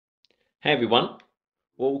Hey everyone,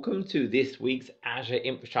 welcome to this week's Azure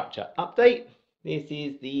Infrastructure Update. This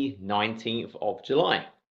is the 19th of July.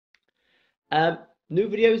 New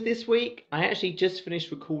videos this week. I actually just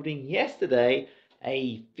finished recording yesterday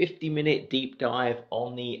a 50-minute deep dive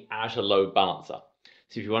on the Azure Load Balancer.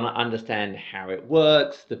 So if you want to understand how it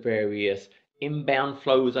works, the various inbound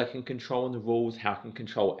flows I can control and the rules, how I can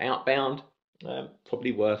control outbound,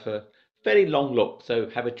 probably worth a fairly long look, so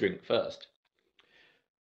have a drink first.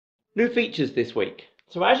 New features this week.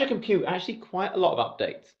 So Azure Compute, actually quite a lot of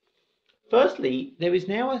updates. Firstly, there is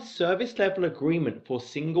now a service level agreement for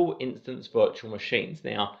single instance virtual machines.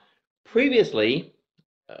 Now, previously,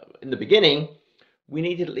 in the beginning, we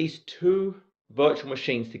needed at least 2 virtual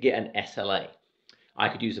machines to get an SLA. I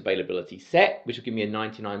could use availability set, which would give me a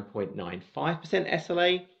 99.95%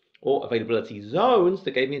 SLA, or availability zones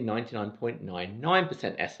that gave me a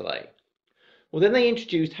 99.99% SLA. Well, then they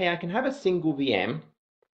introduced, hey, I can have a single VM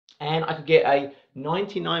and I could get a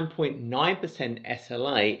 99.9%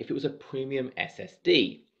 SLA if it was a premium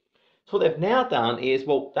SSD. So what they've now done is,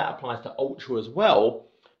 well, that applies to Ultra as well,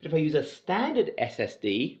 but if I use a standard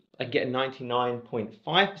SSD, I can get a 99.5%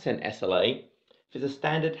 SLA. If it's a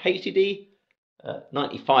standard HDD,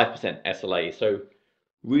 95% SLA. So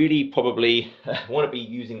really probably want to be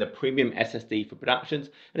using the premium SSD for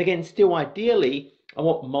productions. And again, still ideally, I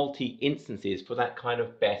want multi-instances for that kind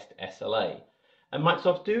of best SLA. And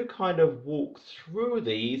Microsoft do kind of walk through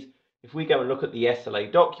these. If we go and look at the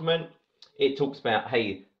SLA document, it talks about,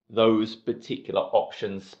 hey, those particular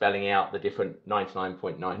options spelling out the different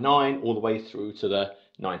 99.99 all the way through to the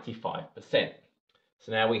 95%.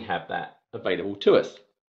 So now we have that available to us.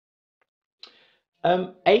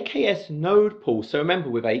 AKS node pool. So remember,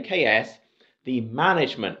 with AKS, the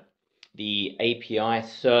management, the API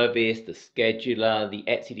service, the scheduler, the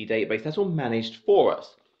etcd database, that's all managed for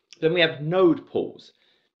us. Then we have node pools,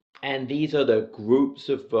 and these are the groups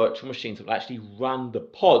of virtual machines that will actually run the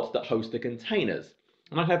pods that host the containers.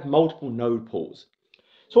 And I have multiple node pools.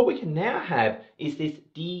 So what we can now have is this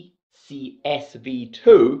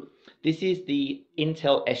DCSv2. This is the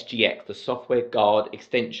Intel SGX, the software guard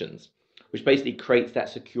extensions, which basically creates that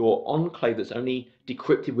secure enclave that's only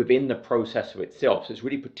decrypted within the processor itself. So it's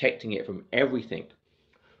really protecting it from everything.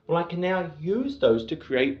 Well, I can now use those to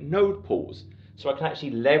create node pools. So I can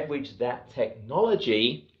actually leverage that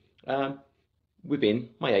technology within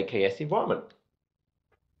my AKS environment.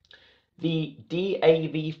 The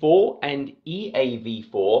DAV4 and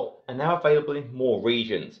EAV4 are now available in more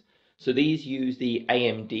regions. So these use the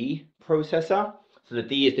AMD processor. So the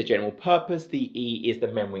D is the general purpose, the E is the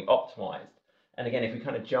memory optimized. And again, if we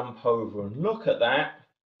kind of jump over and look at that,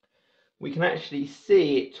 we can actually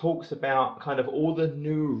see it talks about kind of all the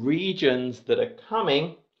new regions that are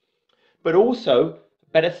coming, but also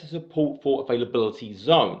better support for availability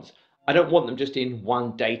zones. I don't want them just in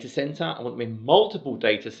one data center. I want them in multiple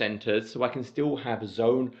data centers so I can still have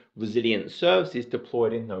zone resilient services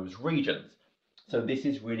deployed in those regions. So this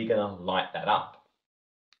is really going to light that up.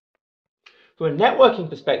 From a networking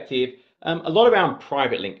perspective, a lot around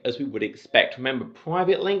private link, as we would expect. Remember,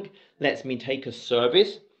 private link lets me take a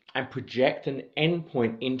service and project an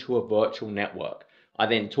endpoint into a virtual network. I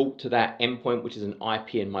then talk to that endpoint, which is an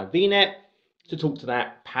IP in my VNet, to talk to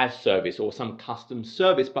that PaaS service or some custom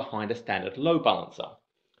service behind a standard load balancer.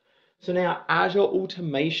 So now Azure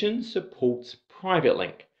Automation supports private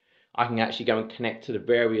link. I can actually go and connect to the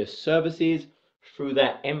various services through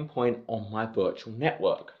that endpoint on my virtual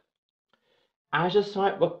network. Azure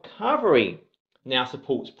Site Recovery now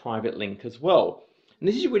supports private link as well. And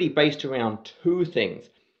this is really based around 2 things.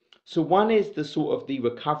 So one is the sort of the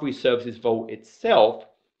recovery services vault itself,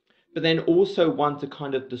 but then also one to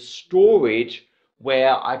kind of the storage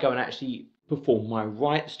where I go and actually perform my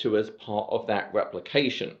writes to as part of that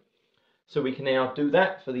replication. So we can now do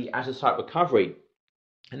that for the Azure Site Recovery.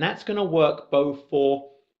 And that's going to work both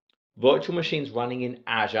for virtual machines running in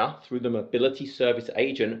Azure through the mobility service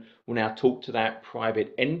agent will now talk to that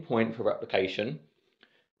private endpoint for replication.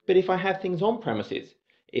 But if I have things on premises,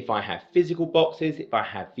 if I have physical boxes, if I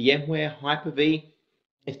have VMware, Hyper-V,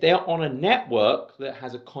 if they're on a network that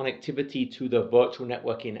has a connectivity to the virtual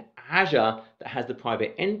network in Azure that has the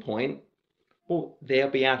private endpoint, well, they'll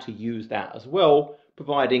be able to use that as well,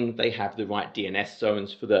 providing they have the right DNS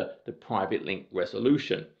zones for the private link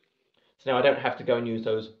resolution. So now I don't have to go and use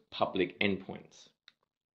those public endpoints.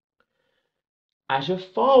 Azure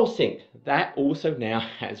File Sync, that also now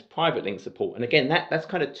has private link support. And again, that's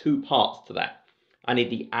kind of 2 parts to that. I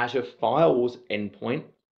need the Azure Files endpoint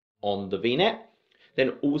on the VNet,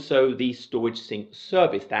 then also the Storage Sync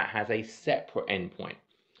service that has a separate endpoint.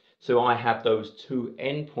 So I have those 2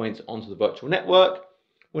 endpoints onto the virtual network,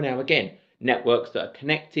 Well, now again, networks that are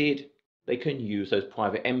connected, they can use those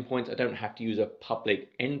private endpoints. I don't have to use a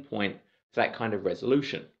public endpoint for that kind of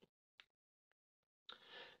resolution.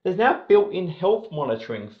 There's now built-in health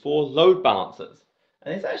monitoring for load balancers.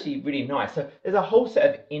 And it's actually really nice. So there's a whole set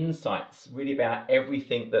of insights really about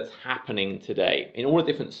everything that's happening today in all the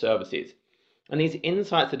different services. And these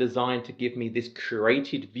insights are designed to give me this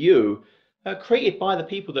curated view created by the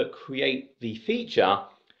people that create the feature.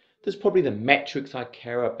 There's probably the metrics I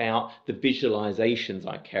care about, the visualizations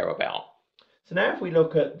I care about. So now if we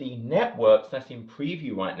look at the networks that's in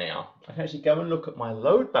preview right now, I can actually go and look at my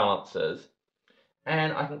load balancers,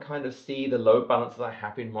 and I can kind of see the load balancers I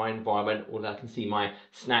have in my environment, or I can see my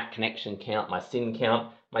SNAC connection count, my SYN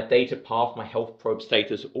count, my data path, my health probe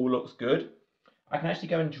status, all looks good. I can actually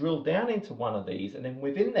go and drill down into one of these, and then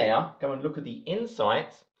within there, go and look at the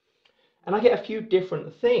insights, and I get a few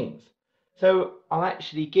different things. So I'll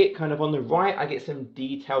actually get kind of on the right, I get some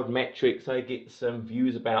detailed metrics, I get some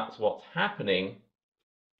views about what's happening,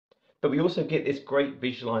 but we also get this great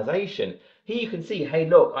visualization. Here you can see, hey,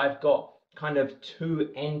 look, I've got kind of two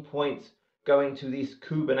endpoints going to this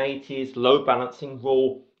Kubernetes load balancing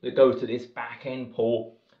rule that goes to this backend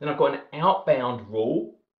pool. Then I've got an outbound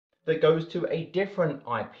rule that goes to a different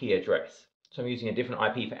IP address. So I'm using a different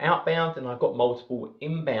IP for outbound, and I've got multiple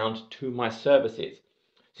inbound to my services.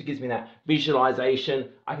 So it gives me that visualization.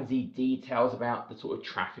 I can see details about the sort of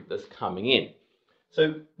traffic that's coming in.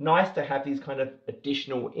 So nice to have these kind of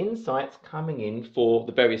additional insights coming in for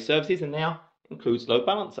the various services, and now includes load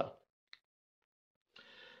balancer.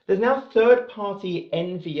 There's now third-party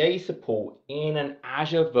NVA support in an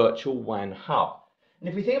Azure Virtual WAN Hub. And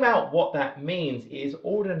if we think about what that means is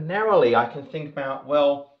ordinarily I can think about,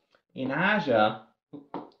 well, in Azure,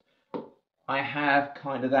 I have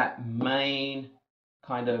kind of that main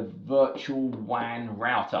kind of virtual WAN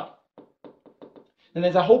router. Then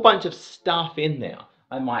there's a whole bunch of stuff in there.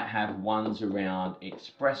 I might have ones around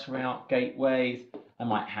express route gateways. I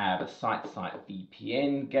might have a site-to-site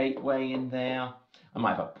VPN gateway in there. I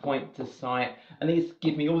might have a point to site. And these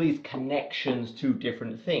give me all these connections to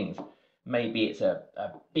different things. Maybe it's a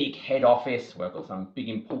big head office where I've got some big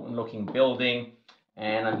important looking building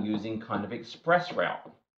and I'm using kind of express route.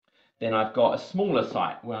 Then I've got a smaller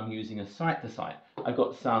site where I'm using a site-to-site. I've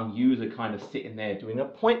got some user kind of sitting there doing a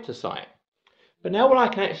point to site. But now what I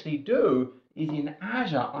can actually do is in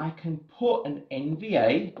Azure, I can put an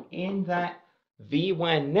NVA in that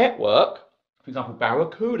vWAN network, for example,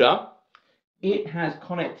 Barracuda. It has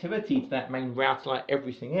connectivity to that main router like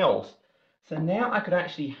everything else. So now I could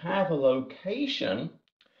actually have a location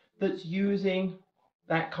that's using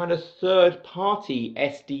that kind of third-party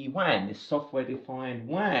SD-WAN, this software-defined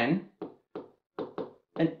WAN,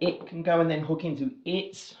 and it can go and then hook into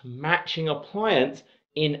its matching appliance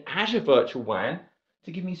in Azure Virtual WAN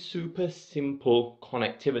to give me super simple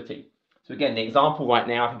connectivity. So again, the example right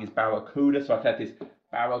now I think is Barracuda, so I could have this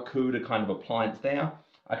Barracuda kind of appliance there.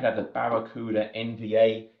 I could have the Barracuda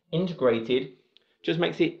NVA integrated. Just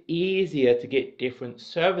makes it easier to get different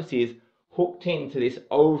services hooked into this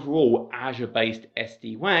overall Azure-based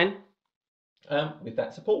SD-WAN with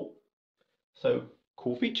that support. So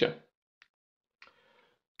cool feature.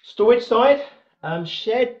 Storage side,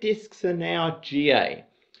 shared disks are now GA.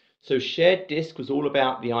 So shared disk was all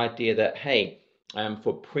about the idea that, hey,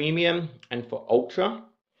 for premium and for ultra,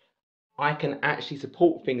 I can actually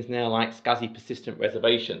support things now like SCSI persistent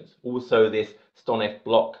reservations, also this STONF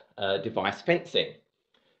block device fencing.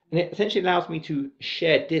 And it essentially allows me to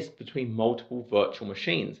share disk between multiple virtual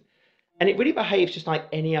machines. And it really behaves just like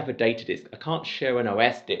any other data disk. I can't share an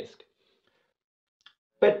OS disk.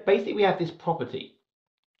 But basically we have this property.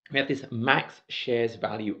 We have this max shares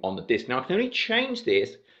value on the disk. Now I can only change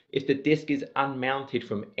this if the disk is unmounted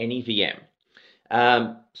from any VM.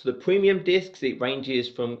 So the premium disks, it ranges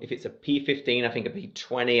from, if it's a P15, I think a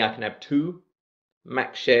P20, I can have 2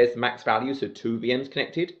 max shares, max value, so 2 VMs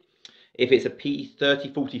connected. If it's a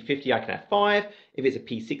P30, 40, 50, I can have 5. If it's a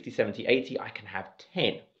P60, 70, 80, I can have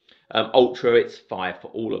 10. Ultra, it's 5 for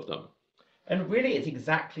all of them. And really, it's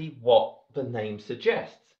exactly what the name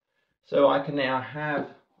suggests. So I can now have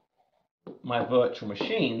my virtual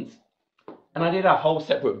machines, and I did a whole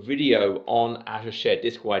separate video on Azure Shared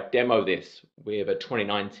Disk where I demo this with a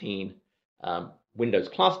 2019 Windows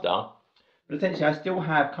cluster. But essentially, I still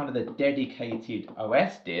have kind of the dedicated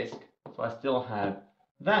OS disk, so I still have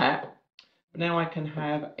that. But now I can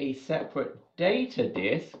have a separate data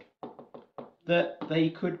disk that they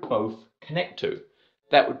could both connect to.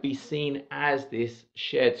 That would be seen as this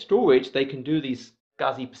shared storage. They can do these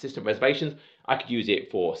SCSI persistent reservations. I could use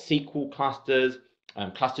it for SQL clusters,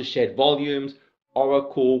 cluster shared volumes,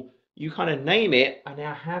 Oracle, you kind of name it, I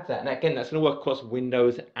now have that. And again, that's going to work across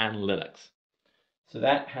Windows and Linux. So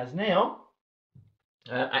that has now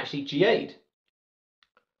actually GA'd.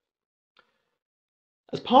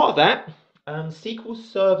 As part of that, SQL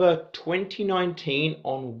Server 2019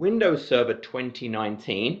 on Windows Server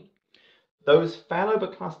 2019, those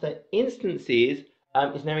failover cluster instances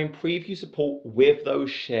is now in preview support with those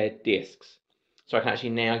shared disks. So I can actually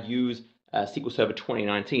now use SQL Server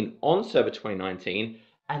 2019 on Server 2019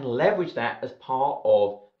 and leverage that as part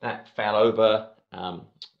of that failover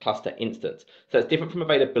cluster instance. So it's different from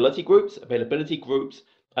availability groups. Availability groups,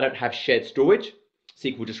 I don't have shared storage.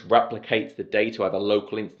 SQL just replicates the data. I have a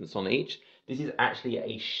local instance on each. This is actually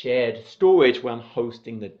a shared storage where I'm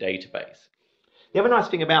hosting the database. The other nice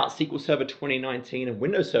thing about SQL Server 2019 and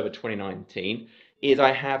Windows Server 2019 is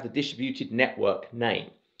I have the distributed network name.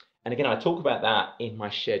 And again, I talk about that in my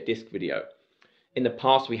shared disk video. In the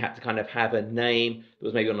past, we had to kind of have a name that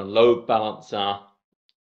was maybe on a load balancer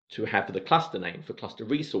to have for the cluster name, for cluster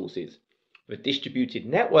resources. With a distributed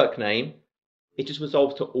network name, it just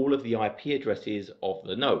resolves to all of the IP addresses of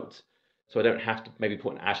the nodes. So I don't have to maybe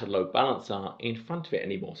put an Azure load balancer in front of it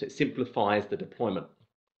anymore. So it simplifies the deployment.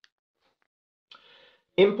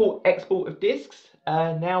 Import export of disks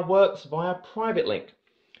now works via private link.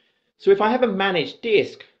 So if I have a managed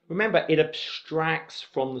disk, remember it abstracts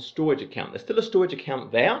from the storage account. There's still a storage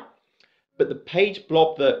account there, but the page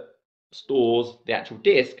blob that stores the actual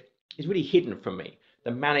disk is really hidden from me.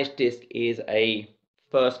 The managed disk is a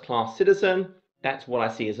first-class citizen. That's what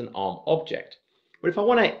I see as an ARM object. But if I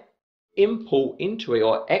want to import into it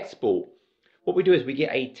or export, what we do is we get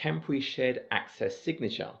a temporary shared access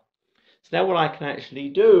signature. So now what I can actually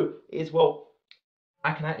do is, well,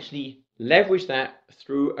 I can actually leverage that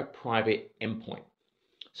through a private endpoint.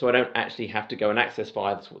 So I don't actually have to go and access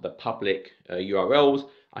via the public URLs.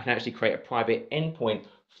 I can actually create a private endpoint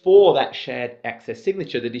for that shared access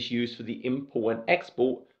signature that is used for the import and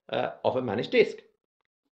export of a managed disk.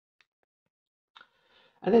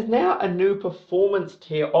 And there's now a new performance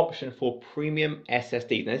tier option for premium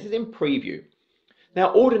SSDs. Now this is in preview.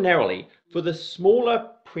 Now ordinarily, for the smaller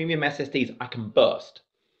premium SSDs, I can burst.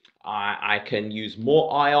 I can use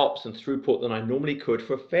more IOPS and throughput than I normally could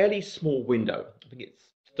for a fairly small window. I think it's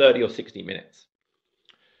 30 or 60 minutes.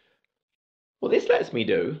 What this lets me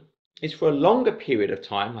do is for a longer period of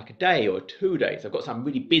time, like a day or 2 days, I've got some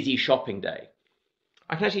really busy shopping day,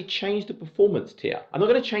 I can actually change the performance tier. I'm not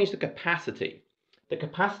going to change the capacity. The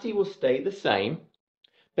capacity will stay the same,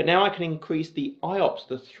 but now I can increase the IOPS,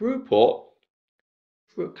 the throughput,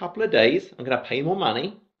 for a couple of days. I'm going to pay more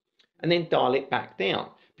money and then dial it back down.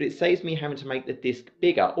 But it saves me having to make the disk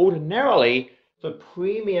bigger. Ordinarily, for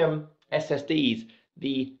premium SSDs,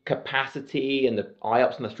 the capacity and the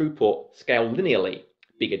IOPS and the throughput scale linearly.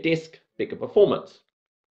 Bigger disk, bigger performance.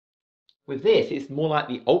 With this, it's more like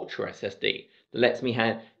the Ultra SSD that lets me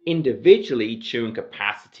have individually tune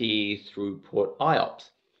capacity, throughput,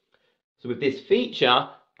 IOPS. So with this feature,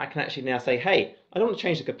 I can actually now say, hey, I don't want to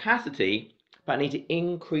change the capacity, but I need to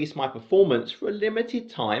increase my performance for a limited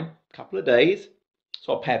time, a couple of days.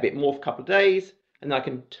 So I'll pay a bit more for a couple of days, and then I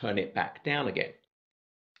can turn it back down again.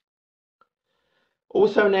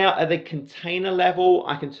 Also now at the container level,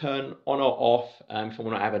 I can turn on or off if I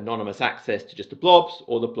want to have anonymous access to just the blobs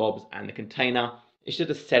or the blobs and the container. It's just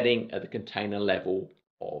a setting at the container level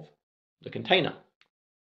of the container.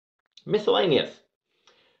 Miscellaneous.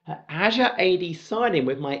 Azure AD sign in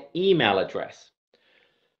with my email address.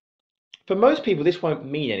 For most people, this won't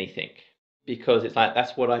mean anything because it's like,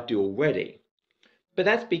 that's what I do already. But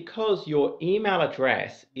that's because your email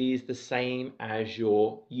address is the same as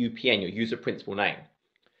your UPN, your user principal name.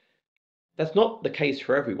 That's not the case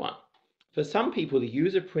for everyone. For some people, the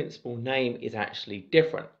user principal name is actually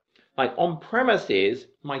different. Like on premises,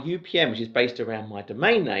 my UPN, which is based around my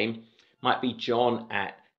domain name, might be john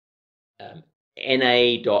at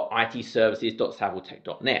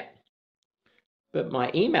na.itservices.saviltech.net. But my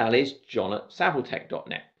email is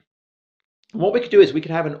john@saviltech.net. And what we could do is we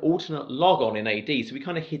could have an alternate logon in AD, so we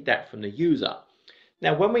kind of hid that from the user.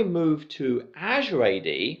 Now, when we move to Azure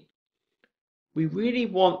AD, we really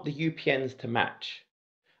want the UPNs to match.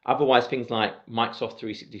 Otherwise, things like Microsoft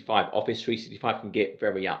 365, Office 365 can get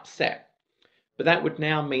very upset. But that would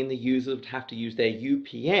now mean the user would have to use their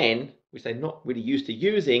UPN, which they're not really used to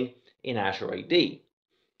using, in Azure AD.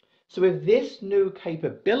 So with this new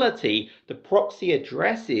capability, the proxy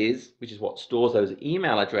addresses, which is what stores those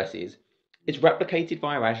email addresses, is replicated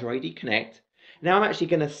via Azure AD Connect. Now I'm actually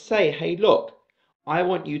going to say, hey, look, I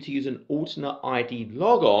want you to use an alternate ID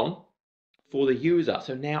logon for the user.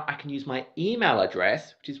 So now I can use my email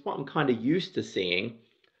address, which is what I'm kind of used to seeing,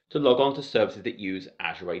 to log on to services that use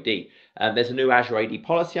Azure AD. There's a new Azure AD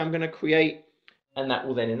policy I'm going to create, and that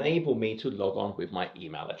will then enable me to log on with my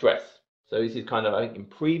email address. So this is kind of in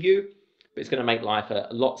preview, but it's going to make life a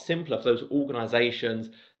lot simpler for those organizations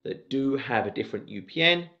that do have a different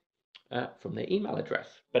UPN from their email address.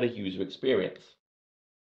 Better user experience.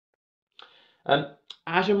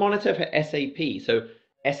 Azure Monitor for SAP. So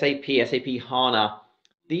SAP HANA,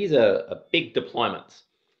 these are big deployments.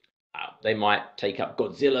 They might take up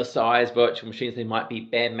Godzilla size virtual machines, they might be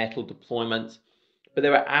bare metal deployments, but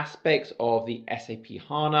there are aspects of the SAP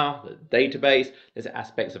HANA, the database, there's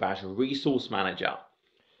aspects of Azure Resource Manager.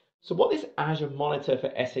 So what this Azure Monitor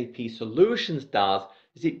for SAP Solutions does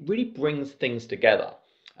is it really brings things together.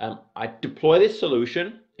 I deploy this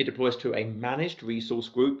solution, it deploys to a managed resource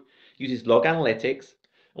group, uses log analytics,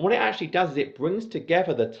 and what it actually does is it brings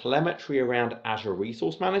together the telemetry around Azure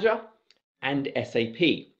Resource Manager and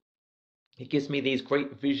SAP. It gives me these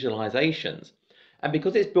great visualizations. And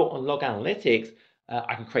because it's built on log analytics,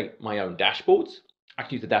 I can create my own dashboards. I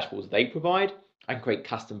can use the dashboards they provide. I can create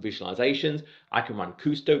custom visualizations. I can run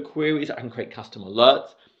Kusto queries. I can create custom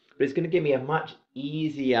alerts. But it's going to give me a much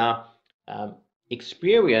easier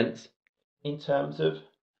experience in terms of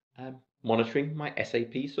monitoring my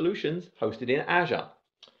SAP solutions hosted in Azure.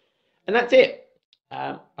 And that's it.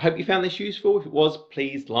 I hope you found this useful. If it was,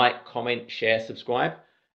 please like, comment, share, subscribe.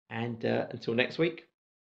 And until next week,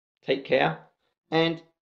 take care. And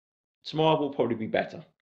tomorrow will probably be better.